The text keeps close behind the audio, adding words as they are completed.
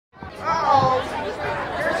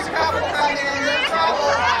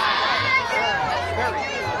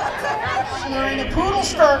poodle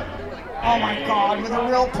skirt. Oh my God, with a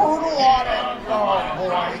real poodle on it. Oh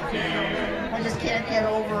boy, I just can't get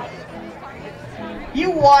over it. You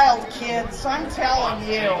wild kids, I'm telling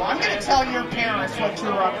you. I'm going to tell your parents what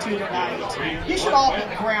you're up to tonight. You should all be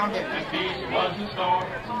grounded.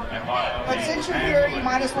 But since you're here, you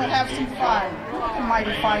might as well have some fun. You're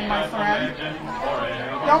mighty fine, my friend.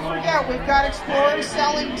 Don't forget, we've got explorers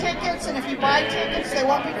selling tickets, and if you buy tickets, they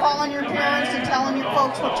won't be calling your parents and telling your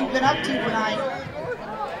folks what you've been up to tonight.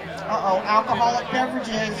 Uh-oh, alcoholic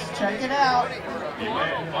beverages. Check it out.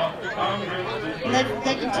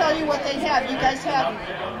 They can tell you what they have. You guys have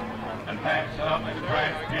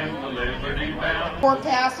 4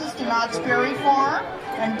 passes to Knott's Berry Farm.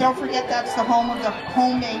 And don't forget, that's the home of the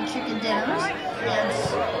homemade chicken dinners. And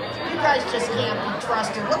you guys just can't be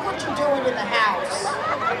trusted. Look what you're doing in the house.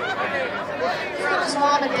 Because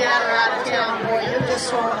mom and dad are out of town, boy, you're just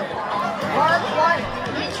throwing a Mark, what?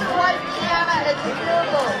 Meet your wife, Deanna, at the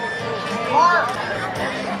table. Mark.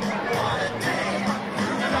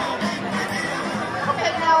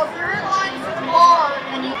 Okay, now if you're in line for the bar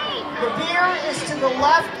and you eat, the beer is to the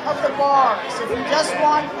left of the bars. If you just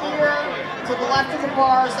want beer, to the left of the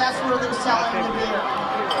bars, that's where they're selling the beer.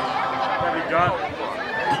 That'd be John.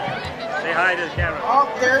 Say hi to the camera. Oh,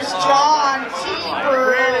 there's John.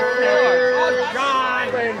 T-Bird. Oh,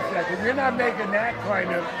 John. Wait a second. You're not making that kind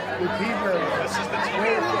of with T-Bird. This is the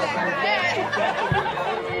T-Bird.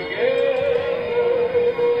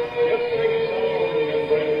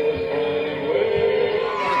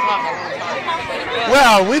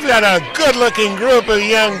 Well, we've got a good-looking group of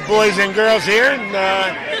young boys and girls here, and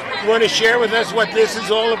you want to share with us what this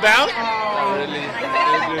is all about?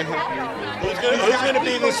 Who's going to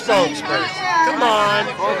be the spokesperson? Come on.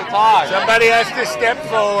 Somebody has to step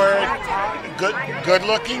forward.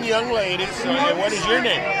 Good-looking young ladies. And what is your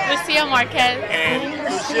name? Lucia Marquez. And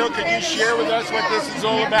Lucille, could you share with us what this is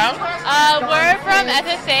all about? We're from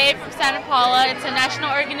FFA, from Santa Paula. It's a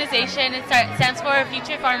national organization. It stands for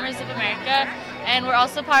Future Farmers of America. And we're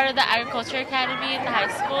also part of the Agriculture Academy at the high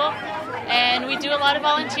school. And we do a lot of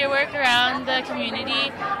volunteer work around the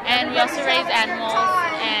community. And we also raise animals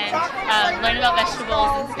and learn about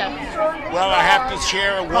vegetables and stuff. Well, I have to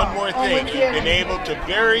share one more thing. You've been able to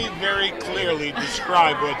very, very clearly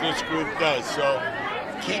describe what this group does. So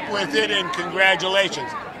keep with it and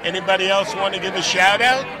congratulations. Anybody else want to give a shout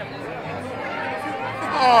out?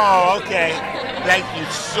 Oh, okay. Thank you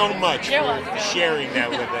so much for sharing that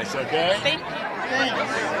with us, okay? Thank you. Thanks.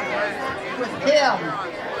 With him.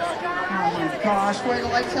 Oh my gosh, wait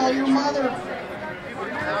till I tell your mother.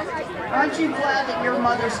 Aren't you glad that your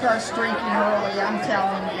mother starts drinking early? I'm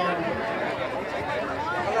telling you.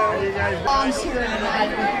 Mom's here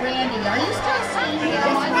tonight with Randy. Are you still seeing him?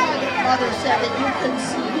 I thought your mother said that you couldn't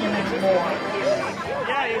see him anymore.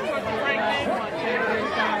 Yeah, he's pregnant.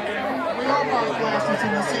 We all bought glasses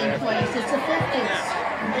in the same place. It's the 50s.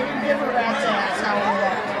 They didn't give a rat's ass how we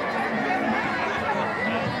looked.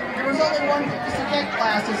 There was only one place to get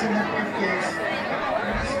glasses in the 50s.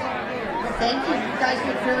 Thank you. You guys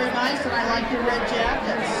look very nice, and I like your red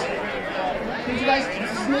jackets. Did you guys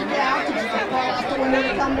sneak out? Did you crawl out the window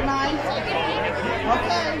to come tonight?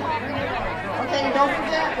 Okay. Okay, and don't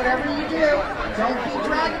forget, whatever you do, don't be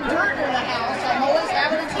dragging dirt in the house. I'm always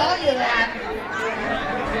having to tell you that.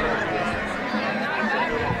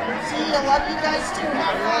 See, I love you guys too.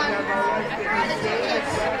 Have fun. Buy the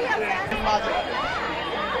tickets. Mother.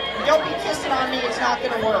 Don't be kissing on me. It's not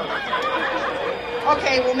going to work.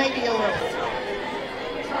 Okay, well, maybe a little.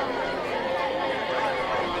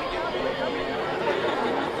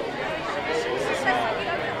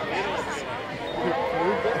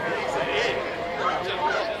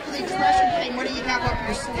 The expression thing, what do you have up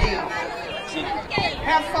your sleeve?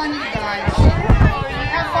 Have fun, you guys.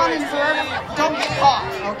 Have fun and don't get caught,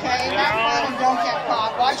 okay? Have fun and don't get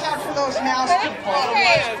caught. Watch out for those mouse people.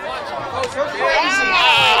 They're crazy.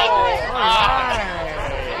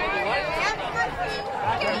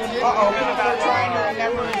 Uh-oh, people are trying to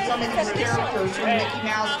remember some of these characters from Mickey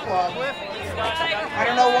Mouse Club. I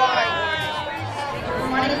don't know why.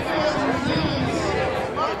 My name is Louise.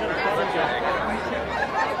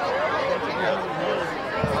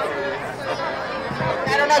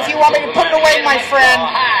 I don't know if you want me to put it away, my friend.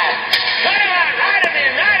 Cut him out, light him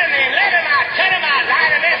in, let him out, cut him out,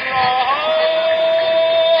 light him in, Lord.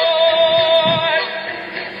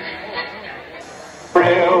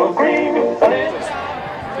 Real green,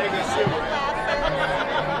 take a sip.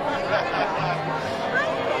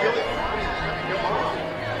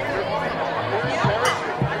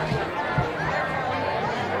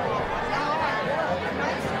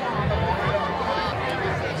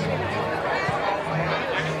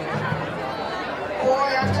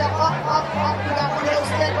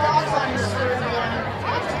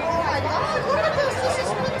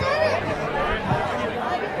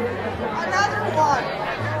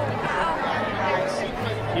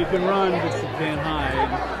 and Run, which is Van High.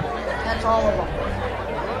 That's all of them.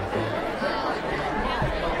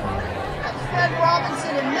 That's Fred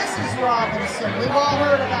Robinson and Mrs. Robinson. We've all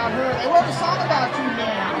heard about her. They wrote a song about you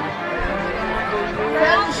now.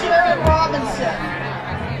 Fred and Sharon Robinson.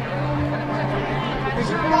 Is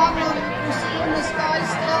your mom you see in the sky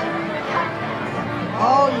still?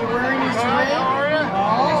 Oh, you're wearing his ring?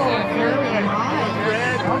 Oh, very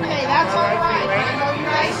nice. Okay, that's all right. I know you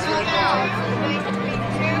guys snuck out.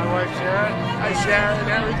 My wife Sharon. Hi Sharon and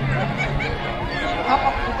everything. Oh,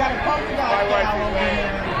 we got a polka dot gal over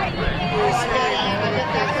there. Oh, I bet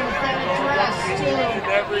that's an authentic dress, too. And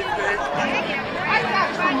everything. I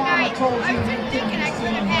thought your mama told you you couldn't see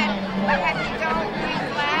him anymore.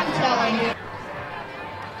 I'm telling you.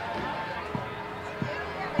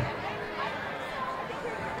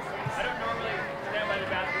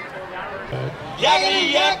 Yakety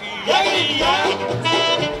yak, yakety yak.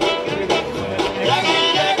 Yakety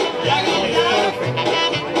yak, yakety yak.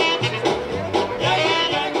 Yakety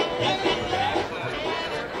yak, yakety yak.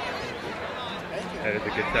 That is a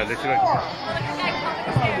good sound. Listen,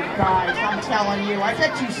 Guys, I'm telling you, I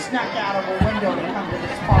bet you snuck out of a window to come to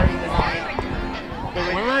this party tonight.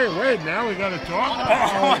 Wait, now we gotta talk?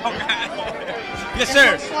 Yes, sir.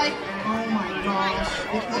 It looks like, oh my gosh,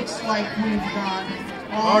 it looks like we've got...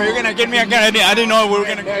 Oh, you're going to get me again. I didn't know we were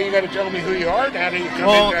going to... Now you gotta tell me who you are. How do you come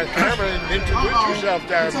Well- into that camera and introduce yourself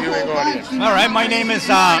to our It's a viewing whole audience? bunch. All right, my name is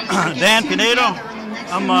Dan Pinedo.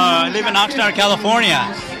 I live in Oxnard,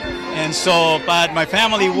 California. And so, but my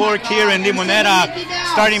family worked here in Limonera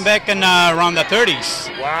starting back in around the 30s.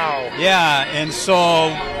 Wow. Yeah, and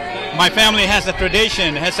so my family has a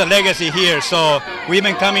tradition, has a legacy here. So we've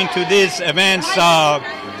been coming to these events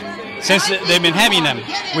since they've been having them.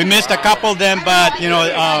 We missed a couple of them, but you know,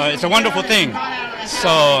 it's a wonderful thing.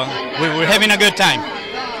 So we're having a good time.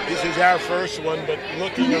 This is our first one, but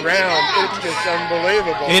looking around, it's just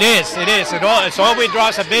unbelievable. It is. It always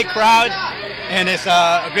draws a big crowd, and it's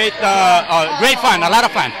a great fun, a lot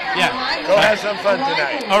of fun. Yeah. Go have some fun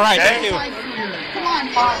tonight. All right, okay? thank you. Come on,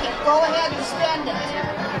 Pocket, go ahead and spend it.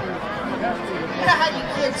 You know how you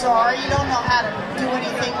kids are. You don't know how to do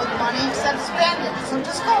anything with money except spend it. So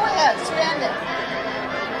just go ahead, spend it.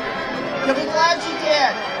 You'll be glad you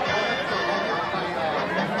did.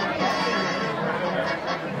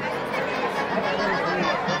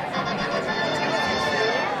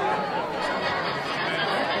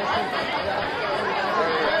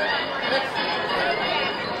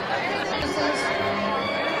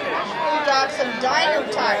 We got some diner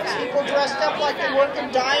types. People dressed up like they work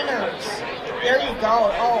in diners. There you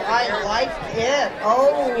go. Oh, I like it.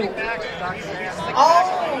 Oh,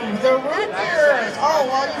 the root beers. Oh,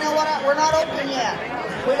 well, you know what? We're not open yet.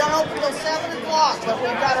 We don't open till 7 o'clock, but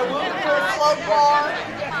we've got a root beer float bar,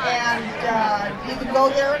 and you can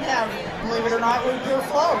go there and have, believe it or not, root beer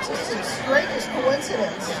floats. It's the strangest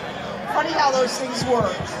coincidence. Funny how those things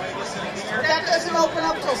work. But that doesn't open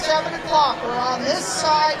up till 7 o'clock. We're on this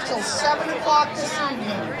side till 7 o'clock this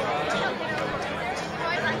evening.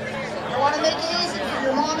 I want to make it easy for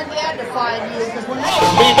your mom and dad to find you, because when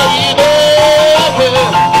Baby,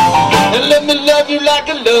 and let me love you like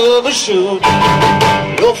a lover should.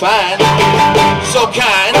 You're fine, so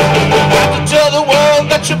kind. Got to tell the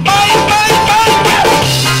world that you're mine.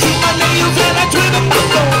 Shoot my nails and I twiddle my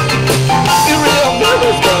thumb. You're real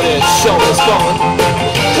nervous, but it sure is fun.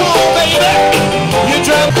 Come on, baby, you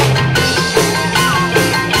drive.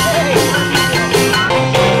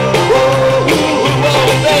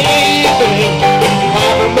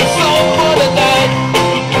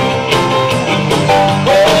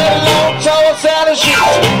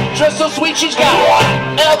 Dressed so sweet, she's got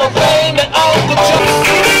everything that Uncle John.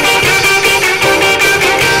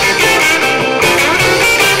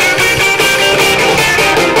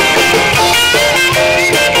 Oh, baby,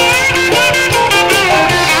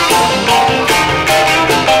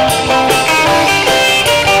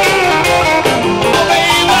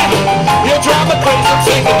 you drive me crazy, I'm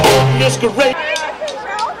singing this great.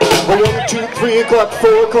 1, 2, 3 o'clock,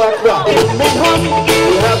 4 o'clock, rock. We'll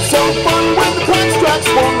have some fun when the clock strikes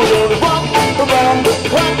 1. We're gonna rock around the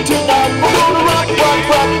clock tonight. We're gonna rock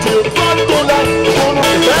till broad daylight. We're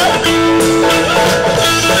gonna do that.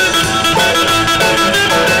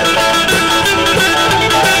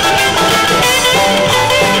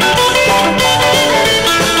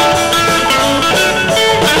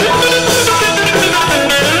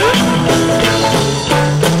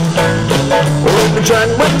 We're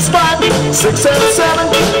trying when it's 5, 6, and 7.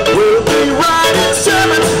 We'll be right at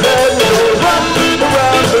 7. Then we'll rock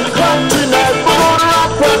around the clock tonight. We're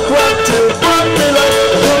gonna rock till broad daylight.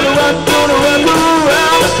 We're gonna rock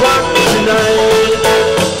around the clock tonight.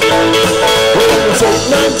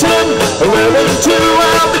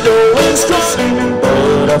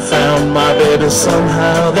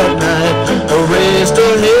 somehow that night I raised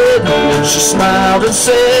her head and she smiled and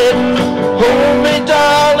said, hold me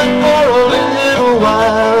darling for a little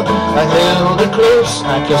while. I held her close,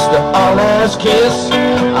 I kissed her our last kiss.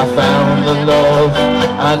 I found the love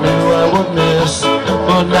I knew I would miss.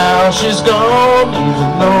 But now she's gone, even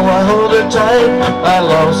though I hold her tight. I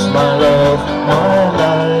lost my love, my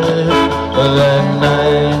life that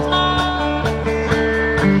night.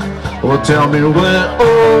 Well, tell me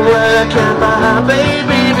where can my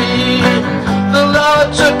baby be? The Lord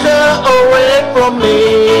took her away from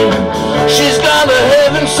me. She's gone to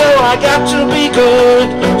heaven, so I got to be good,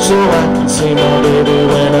 so I can see my baby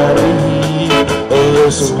when I leave. Oh,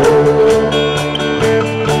 yes,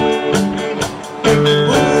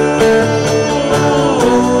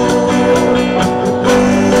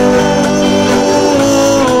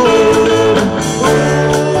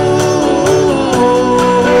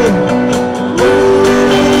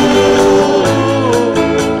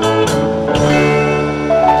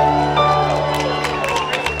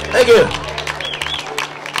 thank you.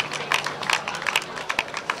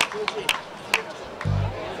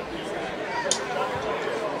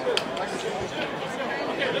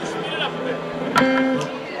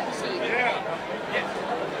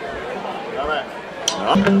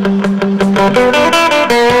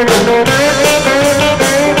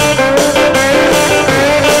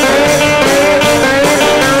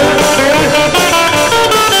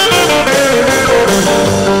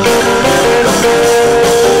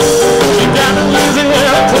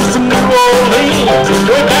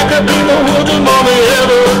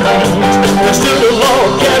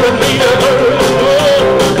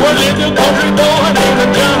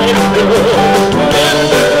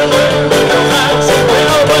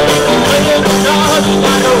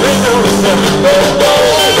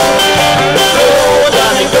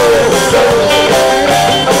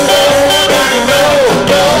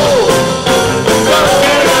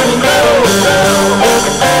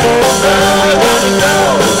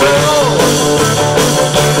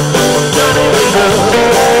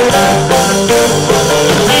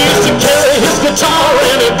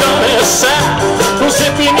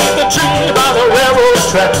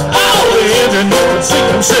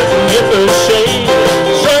 Sitting in the shade.